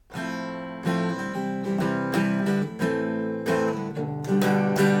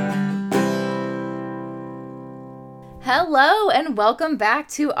Hello and welcome back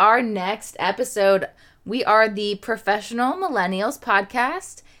to our next episode. We are the Professional Millennials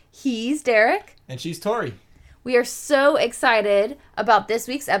Podcast. He's Derek. And she's Tori. We are so excited about this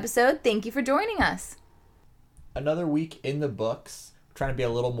week's episode. Thank you for joining us. Another week in the books. We're trying to be a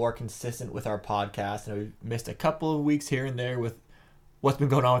little more consistent with our podcast. And we've missed a couple of weeks here and there with what's been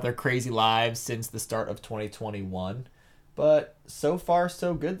going on with our crazy lives since the start of 2021. But so far,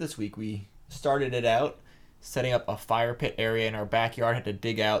 so good this week. We started it out setting up a fire pit area in our backyard. Had to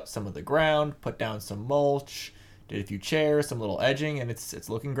dig out some of the ground, put down some mulch, did a few chairs, some little edging, and it's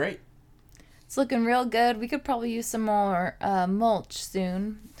looking great. It's looking real good. We could probably use some more mulch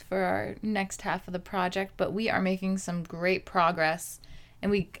soon for our next half of the project, but we are making some great progress,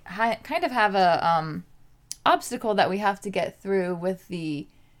 and we kind of have a obstacle that we have to get through with the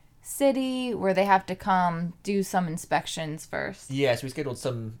city where they have to come do some inspections first. Yes, we scheduled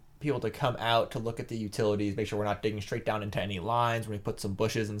some people to come out to look at the utilities, make sure we're not digging straight down into any lines when we put some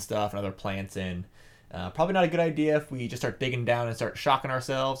bushes and stuff and other plants in. Probably not a good idea if we just start digging down and start shocking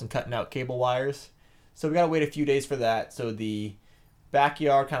ourselves and cutting out cable wires. So we got to wait a few days for that. So the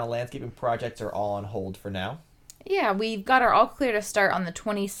backyard kind of landscaping projects are all on hold for now. Yeah, we've got our all clear to start on the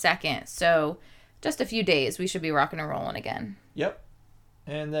 22nd. So just a few days, we should be rocking and rolling again. Yep.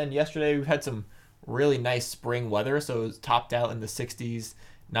 And then yesterday we've had some really nice spring weather. So it was topped out in the 60s.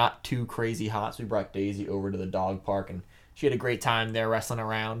 Not too crazy hot, so we brought Daisy over to the dog park, and she had a great time there wrestling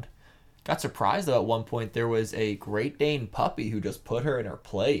around. Got surprised, though, at one point there was a Great Dane puppy who just put her in her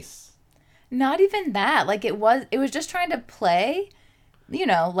place. Not even that. Like, it was just trying to play,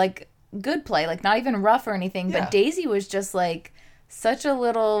 like, good play. Like, not even rough or anything, Yeah. But Daisy was just, like, such a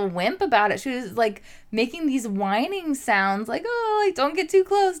little wimp about it. She was, like, making these whining sounds, like, oh, like, don't get too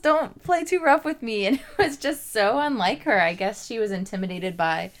close, don't play too rough with me. And it was just so unlike her. I guess she was intimidated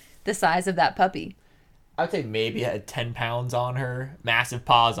by the size of that puppy. I would say maybe it had 10 pounds on her. Massive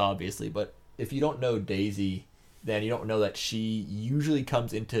paws, obviously, but if you don't know Daisy, then you don't know that she usually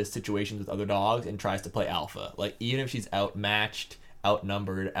comes into situations with other dogs and tries to play alpha. Like, even if she's outmatched,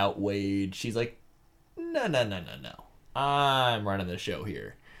 outnumbered, outweighed, she's like, no. I'm running the show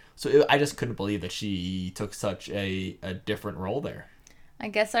here. So I just couldn't believe that she took such a different role there. I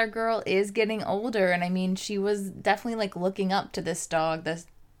guess our girl is getting older, and I mean, she was definitely, like, looking up to this dog.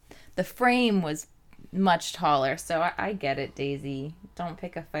 The frame was much taller, so I get it, Daisy. Don't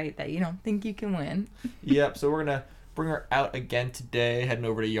pick a fight that you don't think you can win. Yep, so we're going to bring her out again today, heading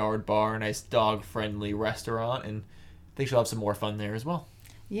over to Yard Bar, a nice dog-friendly restaurant, and I think she'll have some more fun there as well.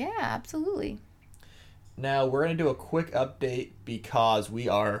 Yeah, absolutely. Now, we're going to do a quick update because we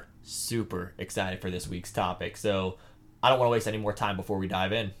are super excited for this week's topic. So I don't want to waste any more time before we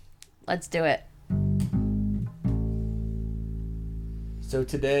dive in. Let's do it. So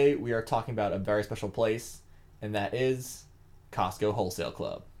today we are talking about a very special place, and that is Costco Wholesale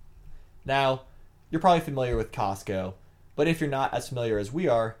Club. Now, you're probably familiar with Costco, but if you're not as familiar as we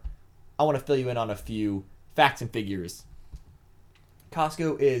are, I want to fill you in on a few facts and figures.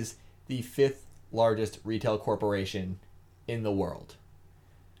 Costco is the 5th largest retail corporation in the world.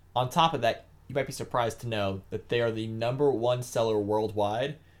 On top of that, you might be surprised to know that they are the #1 seller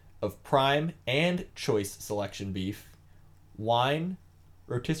worldwide of prime and choice selection beef, wine,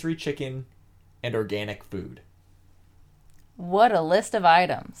 rotisserie chicken, and organic food. What a list of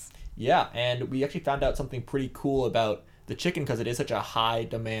items. Yeah, and we actually found out something pretty cool about the chicken because it is such a high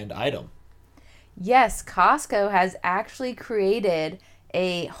demand item. Yes, Costco has actually created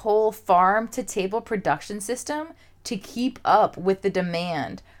a whole farm-to-table production system to keep up with the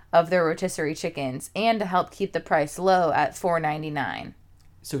demand of their rotisserie chickens and to help keep the price low at $4.99.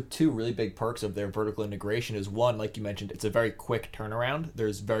 So 2 really big perks of their vertical integration is, one, like you mentioned, it's a very quick turnaround.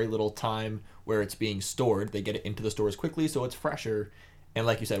 There's very little time where it's being stored. They get it into the stores quickly, so it's fresher. And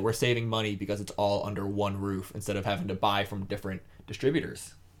like you said, we're saving money because it's all under one roof instead of having to buy from different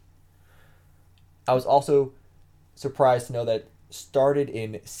distributors. I was also surprised to know that started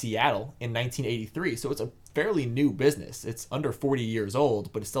in Seattle in 1983, so it's a fairly new business. It's under 40 years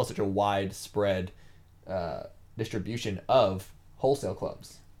old, but it's still such a widespread distribution of wholesale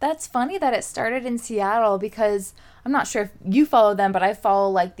clubs. That's funny that it started in Seattle because I'm not sure if you follow them, but I follow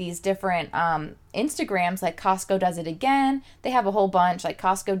like these different Instagrams, like Costco Does It Again. They have a whole bunch, like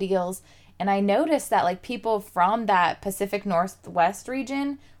Costco deals. And I noticed that like people from that Pacific Northwest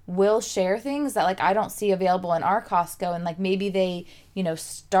region will share things that like I don't see available in our Costco, and like maybe they,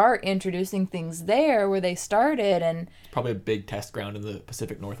 start introducing things there where they started. And Probably a big test ground in the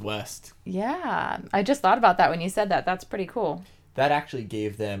Pacific Northwest. yeah, I just thought about that when you said that. That's pretty cool. That actually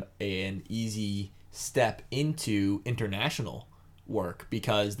gave them an easy step into international work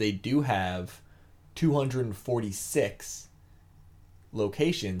because they do have 246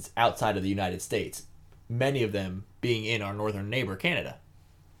 locations outside of the United States, many of them being in our northern neighbor, Canada.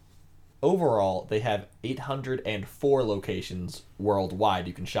 Overall, they have 804 locations worldwide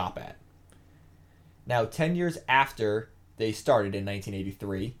you can shop at. Now, 10 years after they started in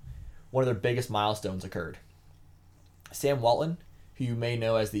 1983, one of their biggest milestones occurred. Sam Walton, who you may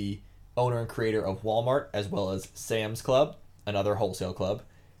know as the owner and creator of Walmart, as well as Sam's Club, another wholesale club,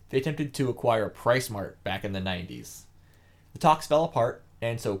 they attempted to acquire PriceSmart back in the 90s. The talks fell apart,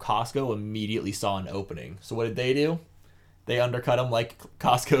 and so Costco immediately saw an opening. So what did they do? They undercut them like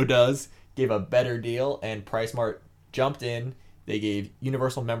Costco does, gave a better deal, and PriceSmart jumped in. They gave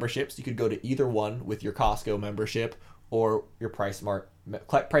universal memberships. You could go to either one with your Costco membership or your Price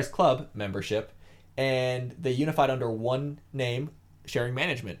Club membership, and they unified under one name, sharing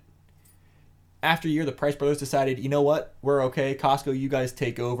management. After a year, the Price brothers decided, you know what, we're okay. Costco, you guys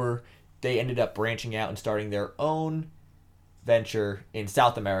take over. They ended up branching out and starting their own venture in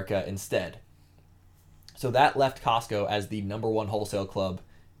South America instead. So that left Costco as the number one wholesale club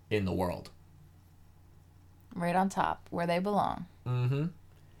in the world. Right on top, where they belong. Mm-hmm.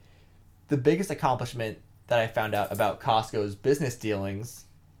 The biggest accomplishment that I found out about Costco's business dealings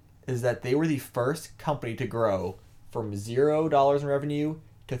is that they were the first company to grow from $0 in revenue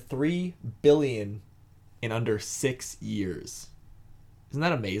to $3 billion in under 6 years. Isn't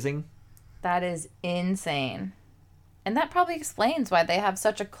that amazing? That is insane. And that probably explains why they have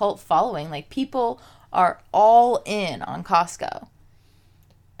such a cult following. Like, people are all in on Costco.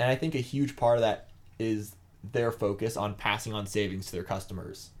 And I think a huge part of that is their focus on passing on savings to their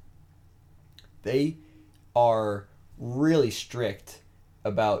customers. They are really strict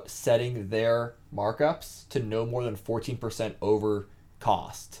about setting their markups to no more than 14% over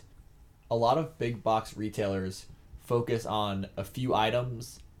cost. A lot of big box retailers focus on a few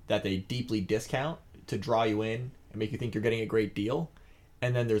items that they deeply discount to draw you in and make you think you're getting a great deal.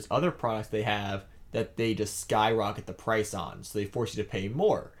 And then there's other products they have that they just skyrocket the price on, so they force you to pay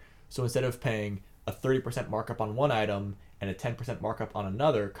more. So instead of paying a 30% markup on one item and a 10% markup on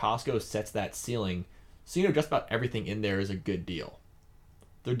another, Costco sets that ceiling, so you know just about everything in there is a good deal.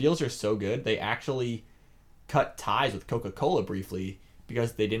 Their deals are so good, they actually cut ties with Coca-Cola briefly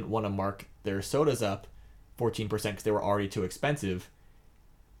because they didn't want to mark their sodas up 14% because they were already too expensive.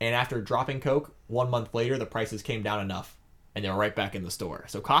 And after dropping Coke, 1 month later, the prices came down enough, and they were right back in the store.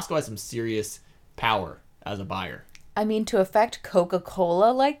 So Costco has some serious power as a buyer. I mean, to affect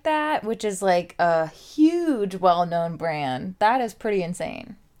Coca-Cola like that, which is like a huge, well-known brand, that is pretty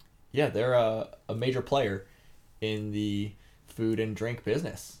insane. Yeah, they're a major player in the food and drink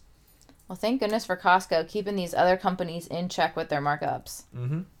business. Well, thank goodness for Costco keeping these other companies in check with their markups.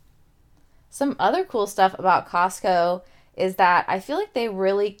 Mm-hmm. Some other cool stuff about Costco is that I feel like they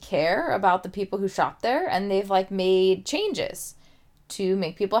really care about the people who shop there, and they've like made changes to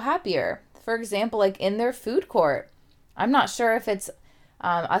make people happier. For example, like in their food court, I'm not sure if it's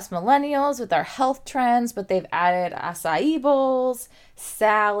us millennials with our health trends, but they've added acai bowls,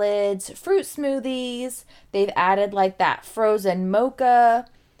 salads, fruit smoothies. They've added like that frozen mocha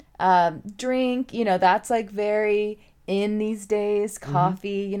drink. You know, that's like very in these days.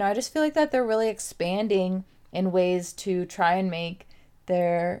 Coffee. You know, I just feel like that they're really expanding in ways to try and make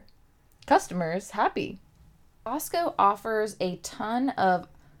their customers happy. Costco offers a ton of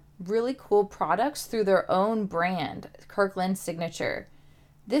really cool products through their own brand, Kirkland Signature.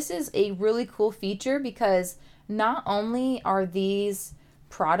 This is a really cool feature because not only are these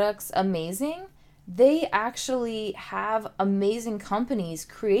products amazing, they actually have amazing companies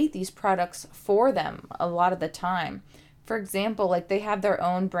create these products for them a lot of the time. For example, like they have their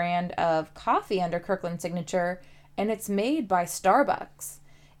own brand of coffee under Kirkland Signature, and it's made by Starbucks.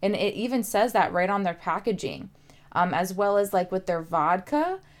 And it even says that right on their packaging. As well as like with their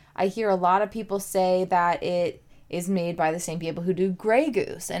vodka, I hear a lot of people say that it is made by the same people who do Grey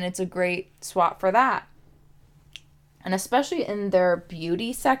Goose, and it's a great swap for that. And especially in their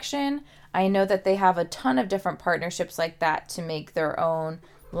beauty section, I know that they have a ton of different partnerships like that to make their own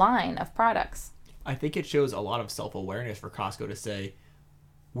line of products. I think it shows a lot of self-awareness for Costco to say,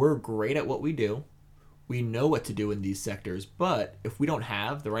 we're great at what we do. We know what to do in these sectors, but if we don't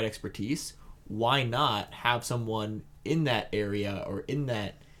have the right expertise, why not have someone in that area or in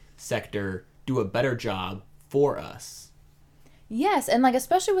that sector do a better job for us? Yes, and like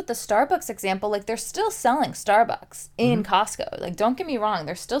especially with the Starbucks example, like they're still selling Starbucks in Costco. Like don't get me wrong,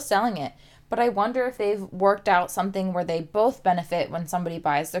 they're still selling it. But I wonder if they've worked out something where they both benefit when somebody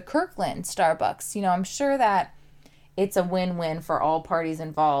buys the Kirkland Starbucks. You know, I'm sure that it's a win-win for all parties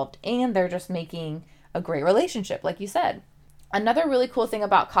involved, and they're just making a great relationship, like you said. Another really cool thing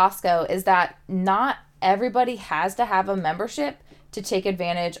about Costco is that not everybody has to have a membership to take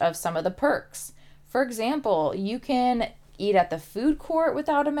advantage of some of the perks. For example, you can eat at the food court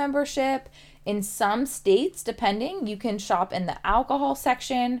without a membership. In some states, depending, you can shop in the alcohol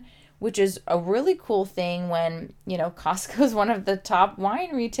section, which is a really cool thing when, Costco is one of the top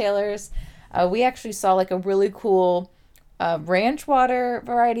wine retailers. We actually saw like a really cool ranch water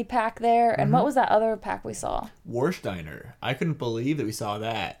variety pack there. And what was that other pack we saw? Warsteiner. I couldn't believe that we saw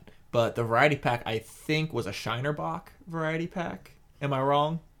that. But the variety pack, I think, was a Shinerbach variety pack. Am I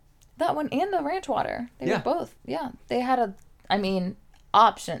wrong? That one and the ranch water. They Yeah. were both. Yeah. They had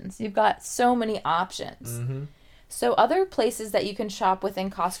options. You've got so many options. Mm-hmm. So other places that you can shop within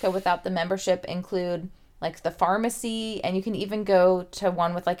Costco without the membership include like the pharmacy, and you can even go to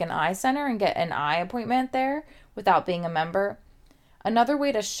one with like an eye center and get an eye appointment there without being a member. Another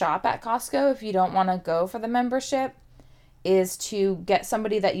way to shop at Costco if you don't want to go for the membership is to get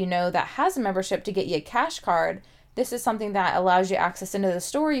somebody that you know that has a membership to get you a cash card. This is something that allows you access into the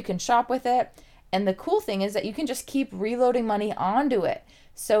store. You can shop with it. And the cool thing is that you can just keep reloading money onto it.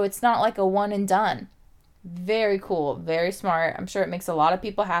 So it's not like a one and done. Very cool. Very smart. I'm sure it makes a lot of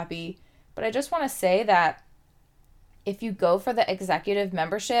people happy. But I just want to say that if you go for the executive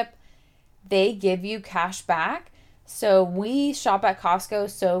membership, they give you cash back. So we shop at Costco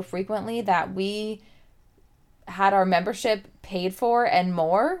so frequently that we had our membership paid for and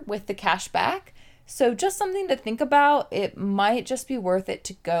more with the cash back. So just something to think about. It might just be worth it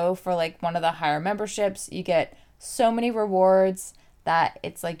to go for like one of the higher memberships. You get so many rewards that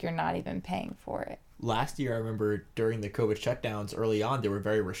it's like you're not even paying for it. Last year, I remember during the COVID shutdowns early on, they were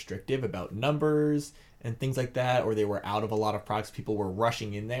very restrictive about numbers and things like that, or they were out of a lot of products. People were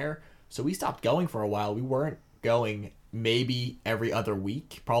rushing in there. So we stopped going for a while. We weren't going maybe every other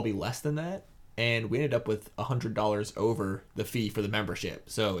week, probably less than that. And we ended up with $100 over the fee for the membership.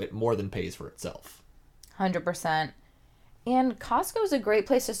 So it more than pays for itself. 100%. And Costco is a great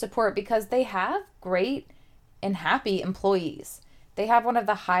place to support because they have great and happy employees. They have one of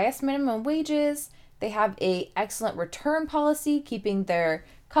the highest minimum wages. They have an excellent return policy, keeping their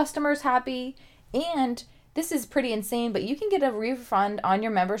customers happy. And this is pretty insane, but you can get a refund on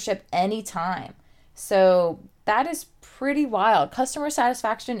your membership anytime. So that is pretty wild. Customer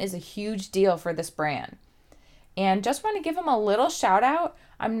satisfaction is a huge deal for this brand. And just want to give them a little shout out.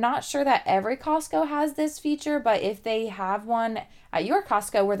 I'm not sure that every Costco has this feature, but if they have one at your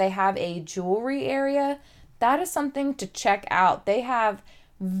Costco where they have a jewelry area, that is something to check out. They have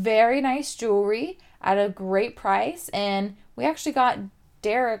very nice jewelry at a great price, and we actually got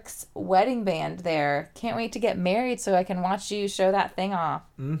Derek's wedding band there. Can't wait to get married so I can watch you show that thing off.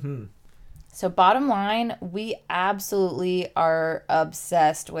 Mm-hmm. So bottom line, we absolutely are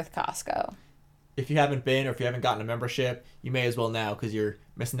obsessed with Costco. If you haven't been or if you haven't gotten a membership, you may as well now because you're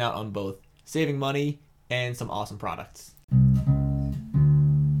missing out on both saving money and some awesome products.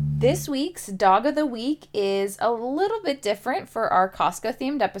 This week's Dog of the Week is a little bit different for our Costco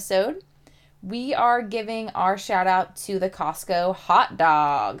themed episode. We are giving our shout out to the Costco hot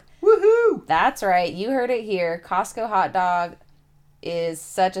dog. Woohoo! That's right. You heard it here. Costco hot dog is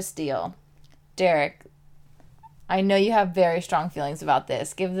such a steal. Derek, I know you have very strong feelings about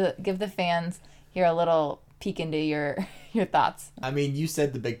this. Give the fans here a little peek into your thoughts. I mean, you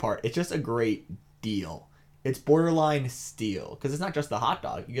said the big part. It's just a great deal. It's borderline steal because it's not just the hot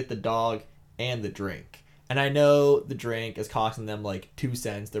dog. You get the dog and the drink. And I know the drink is costing them like 2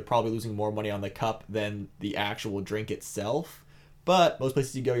 cents. They're probably losing more money on the cup than the actual drink itself. But most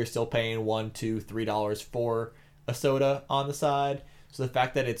places you go, you're still paying $1, $2, $3 for a soda on the side. So the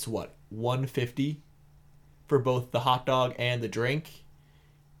fact that it's $1.50 for both the hot dog and the drink.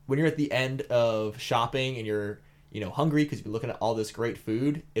 When you're at the end of shopping and you're, hungry because you've been looking at all this great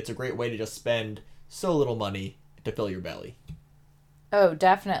food, it's a great way to just spend so little money to fill your belly. Oh,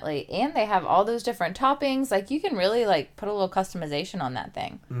 definitely. And they have all those different toppings. Like, you can really, put a little customization on that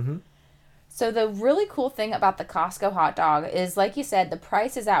thing. Mm-hmm. So the really cool thing about the Costco hot dog is, like you said, the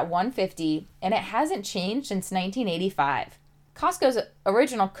price is at $1.50, and it hasn't changed since 1985. Costco's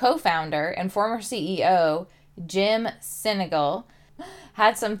original co-founder and former CEO, Jim Sinegal,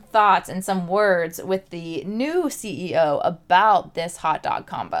 had some thoughts and some words with the new CEO about this hot dog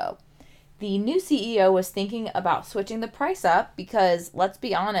combo. The new CEO was thinking about switching the price up because, let's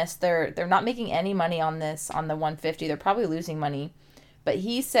be honest, they're not making any money on this, on the $1.50. They're probably losing money. But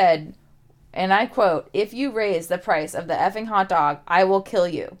he said, and I quote, "If you raise the price of the effing hot dog, I will kill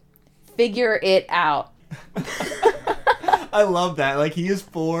you. Figure it out." I love that. He is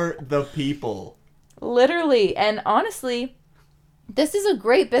for the people. Literally. And honestly, this is a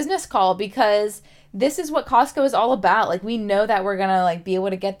great business call because this is what Costco is all about. Like, we know that we're gonna like be able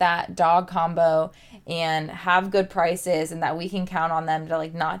to get that dog combo and have good prices, and that we can count on them to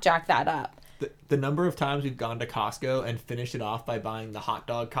like not jack that up. The number of times we've gone to Costco and finished it off by buying the hot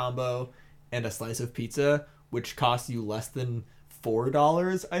dog combo and a slice of pizza, which costs you less than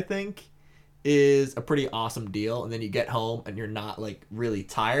 $4, I think, is a pretty awesome deal. And then you get home and you're not like really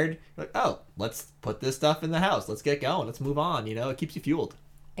tired. You're like, oh, let's put this stuff in the house. Let's get going. Let's move on. You know, it keeps you fueled.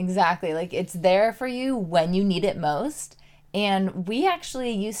 Exactly. Like, it's there for you when you need it most. And we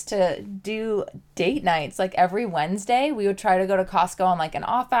actually used to do date nights. Like, every Wednesday, we would try to go to Costco on like an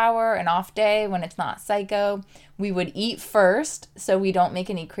off hour, an off day when it's not psycho. We would eat first so we don't make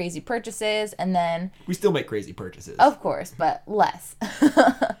any crazy purchases. And then... We still make crazy purchases. Of course, but less.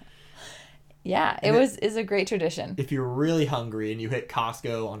 Yeah, it's a great tradition. If you're really hungry and you hit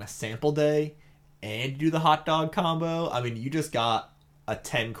Costco on a sample day and you do the hot dog combo, I mean, you just got a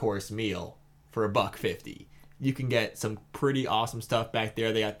 10-course meal for $1.50. You can get some pretty awesome stuff back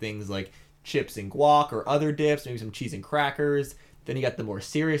there. They got things like chips and guac or other dips, maybe some cheese and crackers. Then you got the more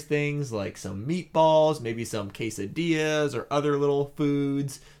serious things like some meatballs, maybe some quesadillas or other little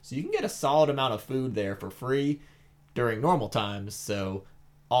foods. So you can get a solid amount of food there for free during normal times. So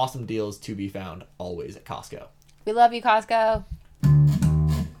awesome deals to be found always at Costco. We love you, Costco.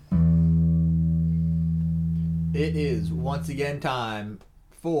 It is once again time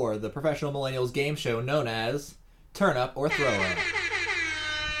for the Professional Millennials game show known as Turn Up or Throw Up.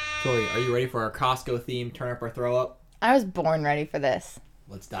 Tori, are you ready for our Costco theme Turn Up or Throw Up? I was born ready for this.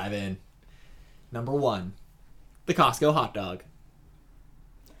 Let's dive in. Number 1, the Costco hot dog.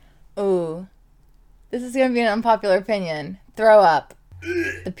 Ooh, this is going to be an unpopular opinion. Throw up.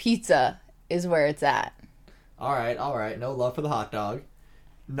 The pizza is where it's at. All right. No love for the hot dog.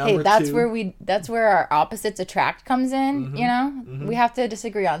 Hey, that's where our opposites attract comes in, Mm-hmm, you know? We have to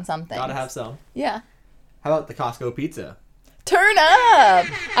disagree on some things. Gotta have some. Yeah. How about the Costco pizza? Turn up!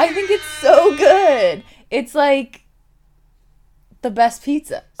 I think it's so good. It's like the best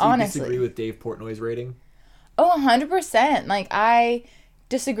pizza, So honestly. you disagree with Dave Portnoy's rating? Oh, 100%. Like, I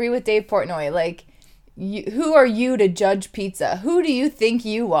disagree with Dave Portnoy. Like, who are you to judge pizza? Who do you think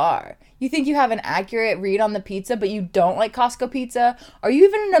you are? You think you have an accurate read on the pizza, but you don't like Costco pizza? Are you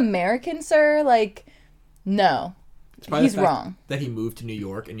even an American, sir? Like, no. He's wrong. That he moved to New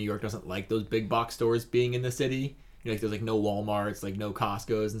York, and New York doesn't like those big box stores being in the city. You know, like, there's like no Walmarts, like no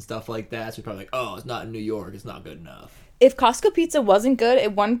Costco's and stuff like that. So he's probably like, oh, it's not in New York. It's not good enough. If Costco pizza wasn't good,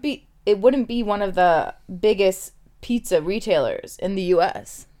 it wouldn't be one of the biggest pizza retailers in the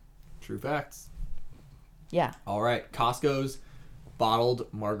U.S. True facts. Yeah. All right, Costco's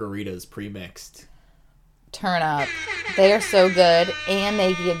bottled margaritas pre-mixed. Turn up. They are so good, and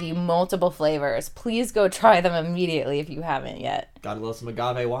they give you multiple flavors. Please go try them immediately if you haven't yet. Gotta love some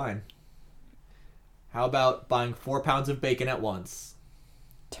agave wine. How about buying 4 pounds of bacon at once?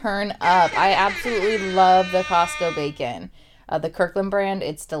 Turn up. I absolutely love the Costco bacon. The Kirkland brand,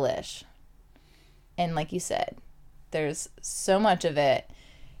 it's delish. And like you said, there's so much of it.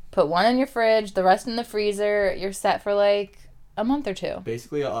 Put one in your fridge, the rest in the freezer. You're set for like a month or two.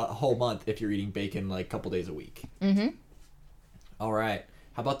 Basically a whole month if you're eating bacon like a couple days a week. Mm-hmm. All right.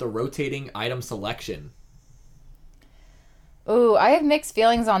 How about the rotating item selection? Ooh, I have mixed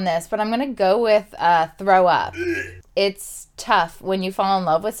feelings on this, but I'm going to go with throw up. It's tough when you fall in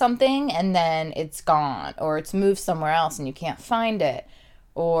love with something and then it's gone, or it's moved somewhere else and you can't find it,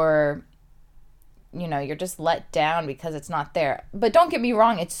 or, you know, you're just let down because it's not there. But don't get me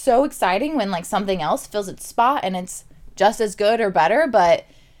wrong, it's so exciting when like something else fills its spot and it's just as good or better, but,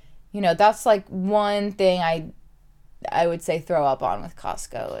 you know, that's like one thing I would say throw up on with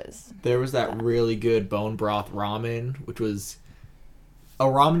Costco is... There was that really good bone broth ramen, which was a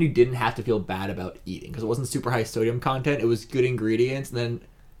ramen you didn't have to feel bad about eating because it wasn't super high sodium content. It was good ingredients. And then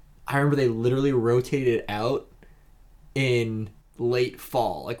I remember they literally rotated it out in late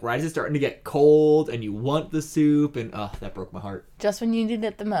fall. Like right as it's starting to get cold and you want the soup, and that broke my heart. Just when you need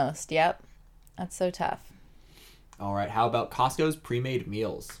it the most. Yep. That's so tough. All right. How about Costco's pre-made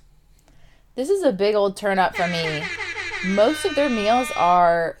meals? This is a big old turn up for me. Most of their meals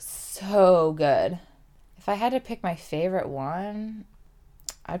are so good. If I had to pick my favorite one,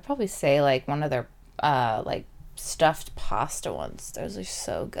 I'd probably say like one of their like stuffed pasta ones. Those are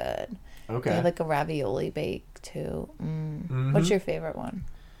so good. Okay. They have like a ravioli bake too. Mm. What's your favorite one?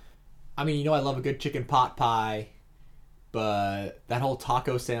 I mean, you know I love a good chicken pot pie, but that whole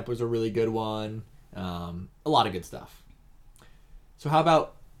taco sampler is a really good one. A lot of good stuff. So how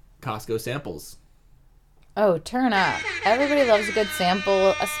about Costco samples? Oh, turn up. Everybody loves a good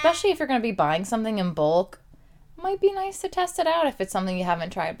sample, especially if you're going to be buying something in bulk. Might be nice to test it out if it's something you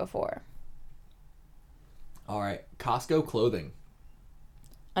haven't tried before. All right, Costco clothing.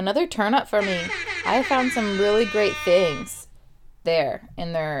 Another turn up for me. I found some really great things there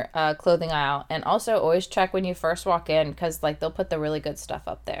in their clothing aisle. And also always check when you first walk in because like they'll put the really good stuff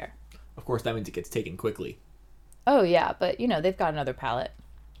up there. Of course, that means it gets taken quickly. Oh, yeah, but they've got another pallet.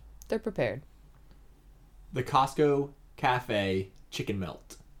 They're prepared. The Costco Cafe chicken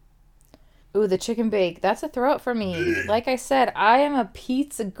melt. Ooh, the chicken bake. That's a throw up for me. Like I said, I am a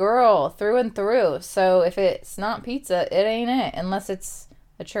pizza girl through and through. So if it's not pizza, it ain't it. Unless it's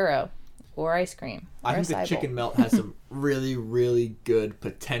a churro or ice cream. Or I think the chicken melt has some really, really good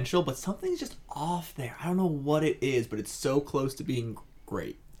potential, but something's just off there. I don't know what it is, but it's so close to being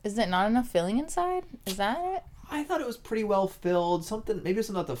great. Is it not enough filling inside? Is that it? I thought it was pretty well filled. Maybe it's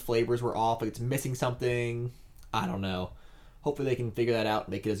not the flavors were off, like it's missing something. I don't know. Hopefully they can figure that out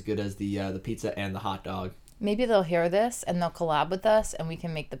and make it as good as the pizza and the hot dog. Maybe they'll hear this and they'll collab with us and we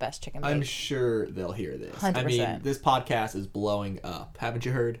can make the best chicken bake. I'm sure they'll hear this. 100%. I mean, this podcast is blowing up. Haven't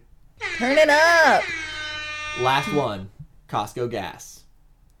you heard? Turn it up! Last one, Costco gas.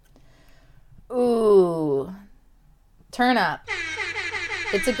 Ooh. Turn up.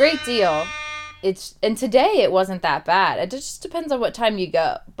 It's a great deal. And today it wasn't that bad. It just depends on what time you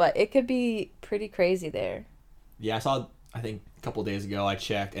go, but it could be pretty crazy there. Yeah, I think a couple days ago I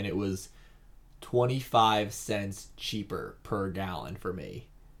checked and it was 25 cents cheaper per gallon for me.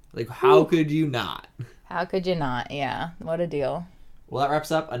 Like, how could you not? How could you not? Yeah, what a deal. Well, that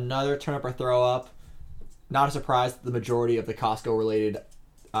wraps up another turn up or throw up. Not a surprise that the majority of the Costco related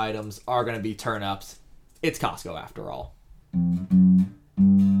items are going to be turn ups. It's Costco after all.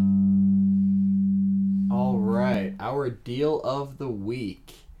 All right, our deal of the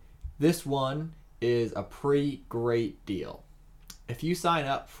week. This one is a pretty great deal. If you sign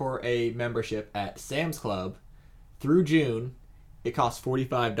up for a membership at Sam's Club through June, it costs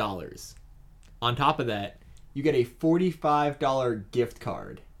 $45. On top of that, you get a $45 gift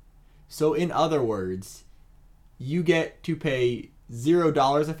card. So in other words, you get to pay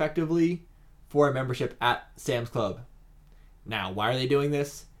 $0 effectively for a membership at Sam's Club. Now, why are they doing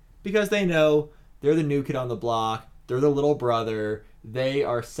this? Because they know they're the new kid on the block, they're the little brother, they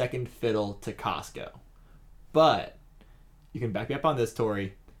are second fiddle to Costco. But, you can back me up on this,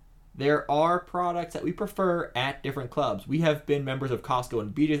 Tori, there are products that we prefer at different clubs. We have been members of Costco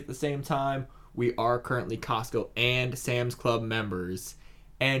and BJ's at the same time. We are currently Costco and Sam's Club members.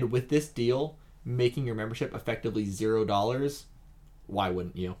 And with this deal, making your membership effectively $0, why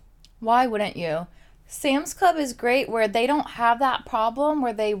wouldn't you? Why wouldn't you? Sam's Club is great where they don't have that problem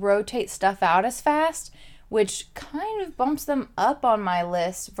where they rotate stuff out as fast, which kind of bumps them up on my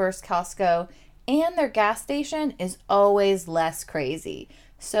list versus Costco. And their gas station is always less crazy.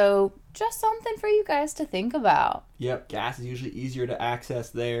 So just something for you guys to think about. Yep, gas is usually easier to access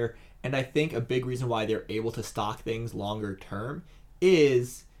there. And I think a big reason why they're able to stock things longer term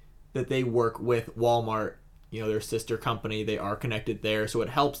is that they work with Walmart, their sister company. They are connected there, so it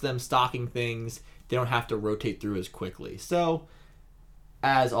helps them stocking things. They don't have to rotate through as quickly. So,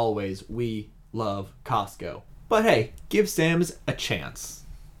 as always, we love Costco. But hey, give Sam's a chance.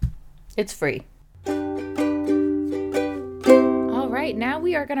 It's free. All right, now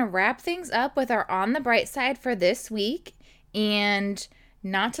we are going to wrap things up with our On the Bright Side for this week. And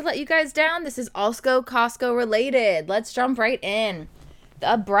not to let you guys down, this is also Costco related. Let's jump right in.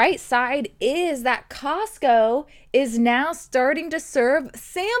 The bright side is that Costco is now starting to serve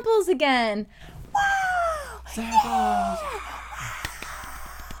samples again. Wow! Samples!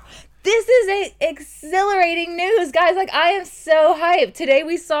 This is exhilarating news, guys. Like, I am so hyped. Today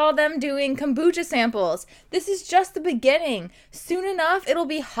we saw them doing kombucha samples. This is just the beginning. Soon enough, it'll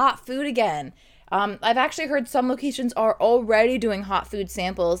be hot food again. I've actually heard some locations are already doing hot food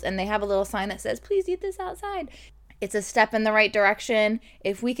samples, and they have a little sign that says, please eat this outside. It's a step in the right direction.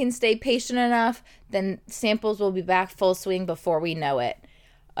 If we can stay patient enough, then samples will be back full swing before we know it.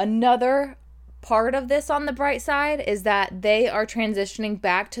 Another part of this on the bright side is that they are transitioning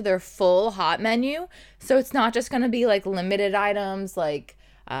back to their full hot menu. So it's not just going to be like limited items like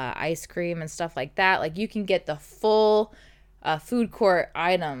ice cream and stuff like that. Like you can get the full food court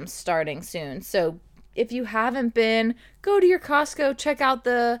items starting soon. So if you haven't been, go to your Costco, check out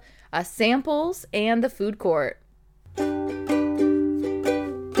the samples and the food court.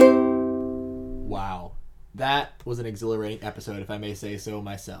 Wow, that was an exhilarating episode, if I may say so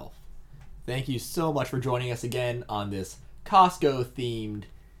myself. Thank you so much for joining us again on this Costco-themed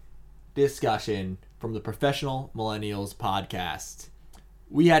discussion from the Professional Millennials Podcast.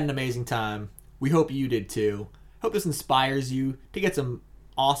 We had an amazing time. We hope you did too. Hope this inspires you to get some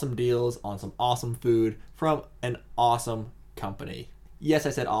awesome deals on some awesome food from an awesome company. Yes,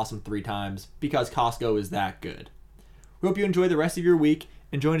 I said awesome 3 times because Costco is that good. We hope you enjoy the rest of your week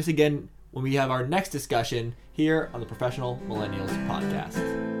and join us again when we have our next discussion here on the Professional Millennials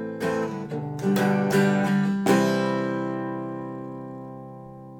Podcast.